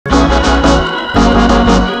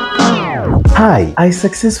lie. I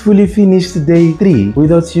successfully finished day 3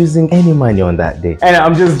 without using any money on that day. And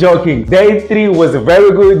I'm just joking. Day 3 was a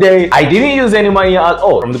very good day. I didn't use any money at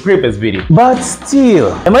all from the previous video. But still,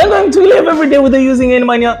 am I going to live every day without using any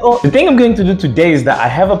money at all? The thing I'm going to do today is that I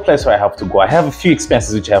have a place where I have to go. I have a few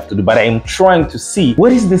expenses which I have to do, but I am trying to see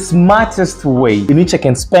what is the smartest way in which I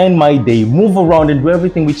can spend my day, move around and do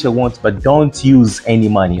everything which I want, but don't use any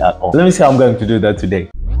money at all. Let me see how I'm going to do that today.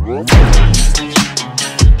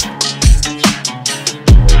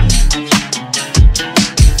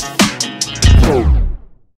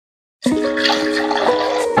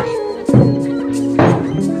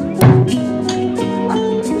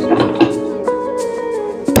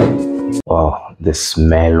 Oh, the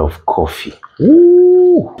smell of coffee.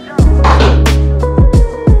 Ooh.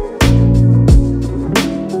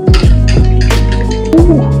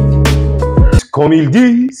 Comme ils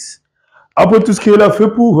disent, après tout ce qu'elle a fait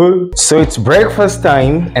pour eux. So it's breakfast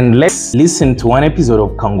time and let's listen to one episode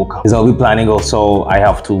of Congo D.R.C. Because I'll be planning also, I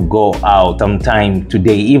have to go out sometime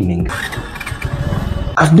today evening.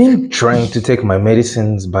 I've been trying to take my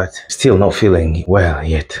medicines but still not feeling well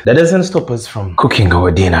yet. That doesn't stop us from cooking our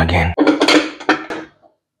dinner again.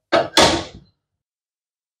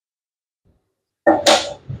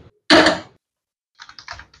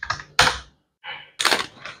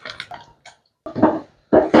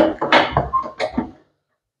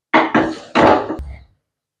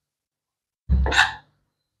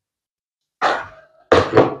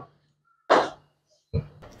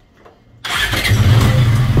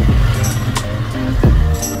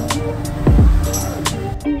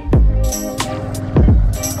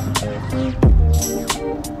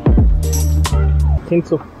 I think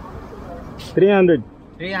so. 300.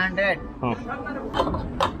 300. Huh.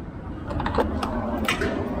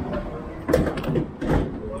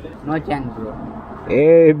 No chance, bro.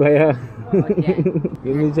 Hey, bhaiya. No chance.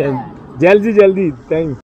 Give me chance. Jaldi, jaldi.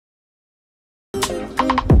 Time.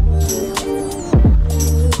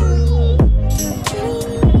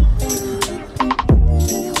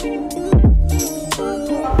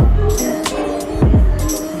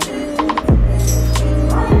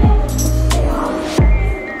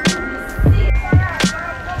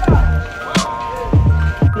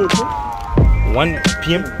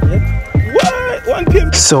 PM? Yeah. What? 1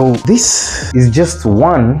 PM? So this is just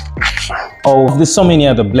one of the so many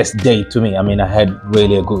other blessed day to me. I mean, I had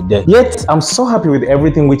really a good day. Yet, I'm so happy with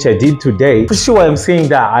everything which I did today. For sure, I'm saying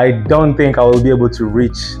that I don't think I will be able to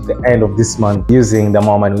reach the end of this month using the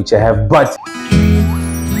amount of money which I have, but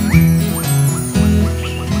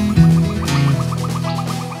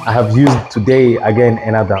I have used today again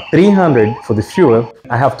another 300 for the fuel.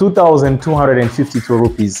 I have 2,252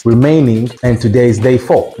 rupees remaining and today is day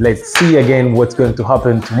 4. Let's see again what's going to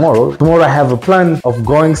happen tomorrow. Tomorrow I have a plan of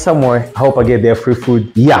going somewhere. I hope I get there free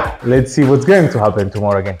food. Yeah, let's see what's going to happen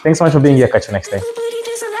tomorrow again. Thanks so much for being here. Catch you next time.